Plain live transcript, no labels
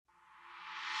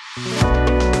First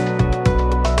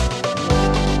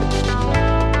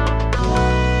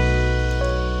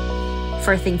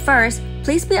thing first,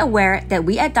 please be aware that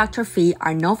we at Dr. Fee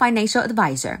are no financial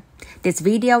advisor. This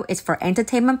video is for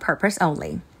entertainment purpose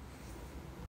only.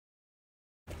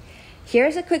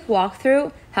 Here's a quick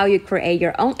walkthrough how you create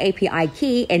your own API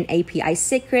key and API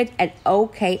secret at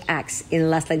OKX in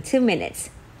less than 2 minutes.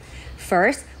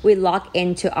 First, we log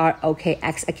into our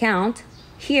OKX account.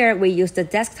 Here, we use the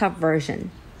desktop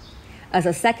version. As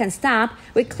a second step,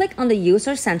 we click on the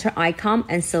user center icon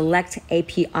and select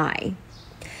API.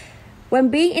 When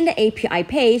being in the API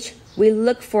page, we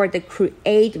look for the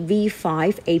Create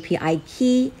V5 API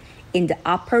key in the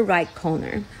upper right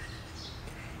corner.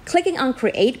 Clicking on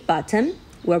Create button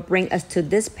will bring us to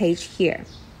this page here.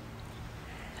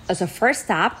 As a first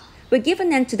step, we give a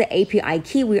name to the API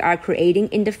key we are creating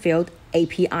in the field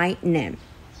API name.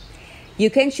 You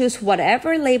can choose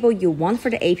whatever label you want for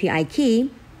the API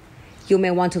key. You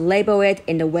may want to label it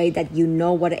in the way that you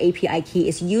know what the API key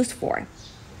is used for.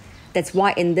 That's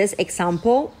why in this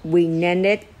example, we named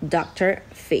it Dr.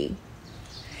 Fee.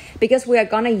 Because we are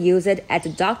going to use it at the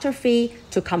Dr. Fee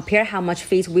to compare how much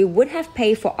fees we would have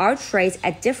paid for our trades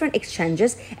at different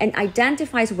exchanges and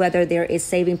identifies whether there is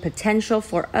saving potential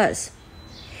for us.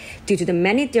 Due to the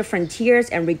many different tiers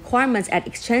and requirements at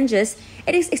exchanges,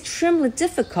 it is extremely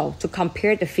difficult to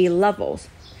compare the fee levels.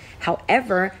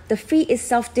 However, the fee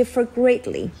itself differs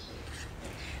greatly.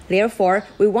 Therefore,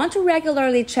 we want to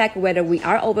regularly check whether we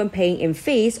are overpaying in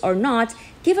fees or not,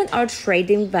 given our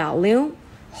trading value,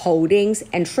 holdings,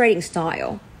 and trading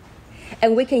style.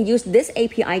 And we can use this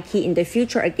API key in the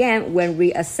future again when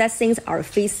reassessing our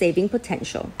fee saving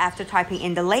potential. After typing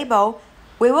in the label,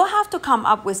 we will have to come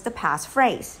up with the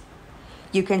passphrase.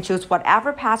 You can choose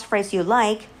whatever passphrase you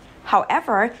like.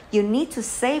 However, you need to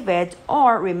save it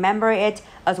or remember it,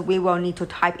 as we will need to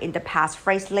type in the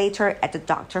passphrase later at the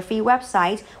Dr. Fee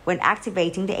website when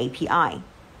activating the API.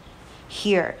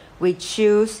 Here, we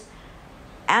choose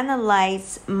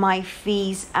Analyze my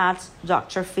fees at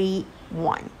Dr. Fee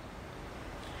 1.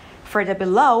 Further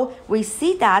below, we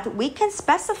see that we can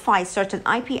specify certain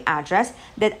IP address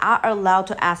that are allowed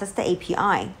to access the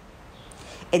API.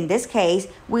 In this case,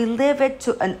 we leave it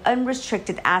to an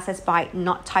unrestricted access by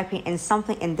not typing in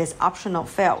something in this optional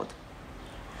field.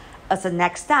 As a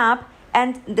next step,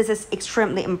 and this is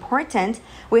extremely important,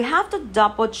 we have to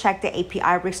double check the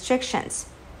API restrictions.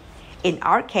 In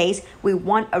our case, we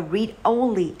want a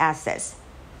read-only access.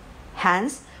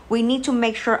 Hence, we need to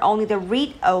make sure only the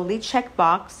read-only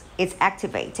checkbox is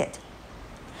activated.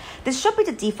 This should be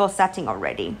the default setting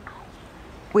already.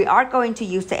 We are going to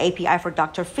use the API for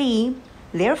Dr. Fee.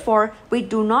 Therefore, we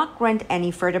do not grant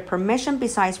any further permission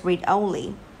besides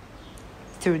read-only.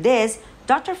 Through this,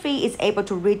 Dr. Fee is able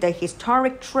to read the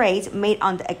historic trades made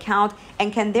on the account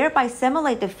and can thereby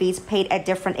simulate the fees paid at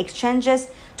different exchanges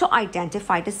to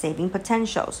identify the saving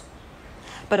potentials.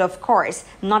 But of course,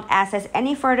 not access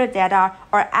any further data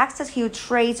or execute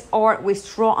trades or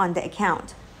withdraw on the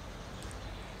account.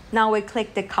 Now we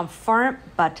click the Confirm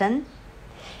button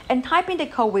and type in the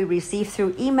code we received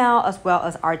through email as well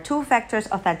as our two-factor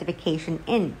authentication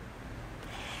in.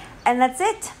 And that's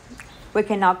it. We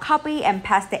can now copy and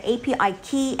paste the API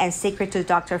key and secret to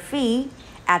Dr. Fee,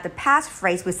 add the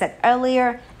passphrase we set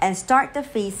earlier, and start the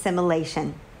fee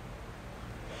simulation.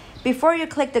 Before you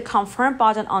click the Confirm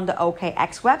button on the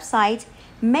OKX website,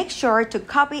 make sure to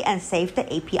copy and save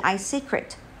the API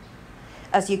secret,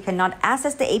 as you cannot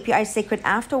access the API secret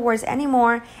afterwards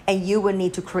anymore, and you will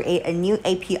need to create a new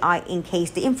API in case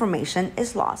the information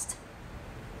is lost.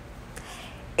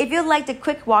 If you'd like the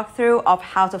quick walkthrough of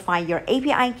how to find your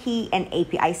API key and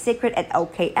API secret at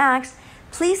OKX,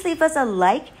 please leave us a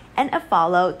like and a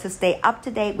follow to stay up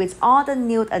to date with all the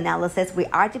new analysis we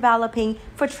are developing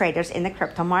for traders in the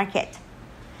crypto market.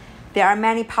 There are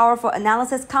many powerful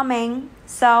analysis coming,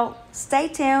 so stay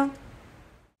tuned.